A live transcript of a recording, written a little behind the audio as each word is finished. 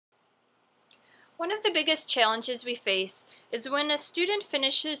One of the biggest challenges we face is when a student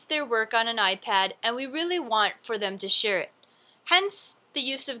finishes their work on an iPad and we really want for them to share it. Hence the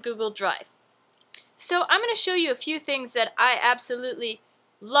use of Google Drive. So I'm going to show you a few things that I absolutely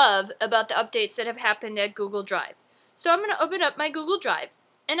love about the updates that have happened at Google Drive. So I'm going to open up my Google Drive,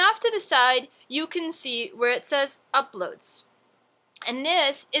 and off to the side you can see where it says Uploads. And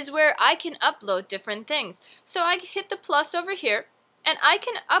this is where I can upload different things. So I hit the plus over here, and I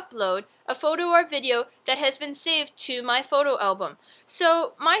can upload a photo or video that has been saved to my photo album.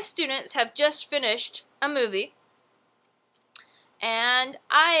 So my students have just finished a movie, and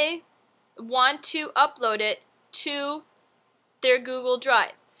I want to upload it to their Google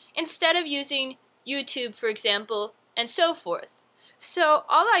Drive instead of using YouTube, for example, and so forth. So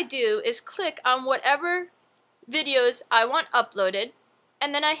all I do is click on whatever videos I want uploaded,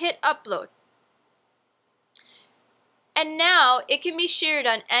 and then I hit upload. And now it can be shared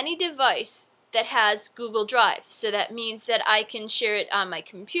on any device that has Google Drive. So that means that I can share it on my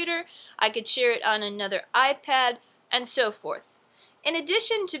computer, I could share it on another iPad, and so forth. In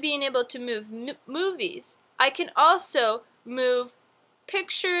addition to being able to move movies, I can also move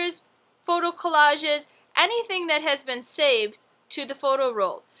pictures, photo collages, anything that has been saved to the photo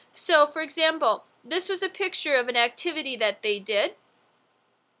roll. So for example, this was a picture of an activity that they did,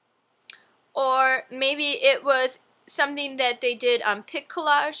 or maybe it was something that they did on Pic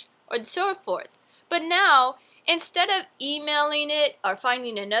Collage, or so forth. But now, instead of emailing it or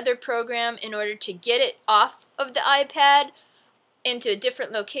finding another program in order to get it off of the iPad into a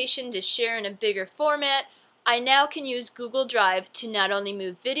different location to share in a bigger format, I now can use Google Drive to not only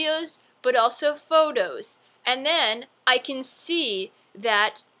move videos, but also photos. And then I can see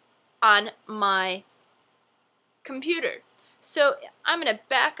that on my computer. So I'm going to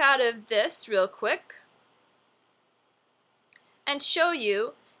back out of this real quick and show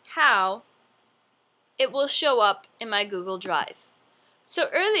you how it will show up in my Google Drive. So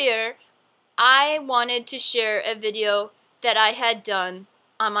earlier I wanted to share a video that I had done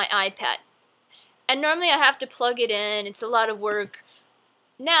on my iPad, and normally I have to plug it in, it's a lot of work.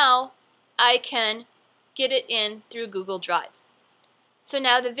 Now I can get it in through Google Drive. So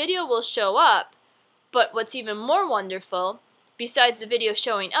now the video will show up, but what's even more wonderful, besides the video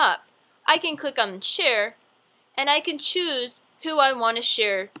showing up, I can click on share and I can choose who I want to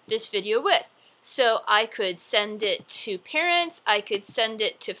share this video with. So I could send it to parents, I could send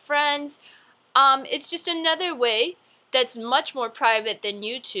it to friends. It's just another way that's much more private than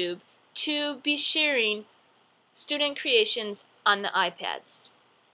YouTube to be sharing student creations on the iPads.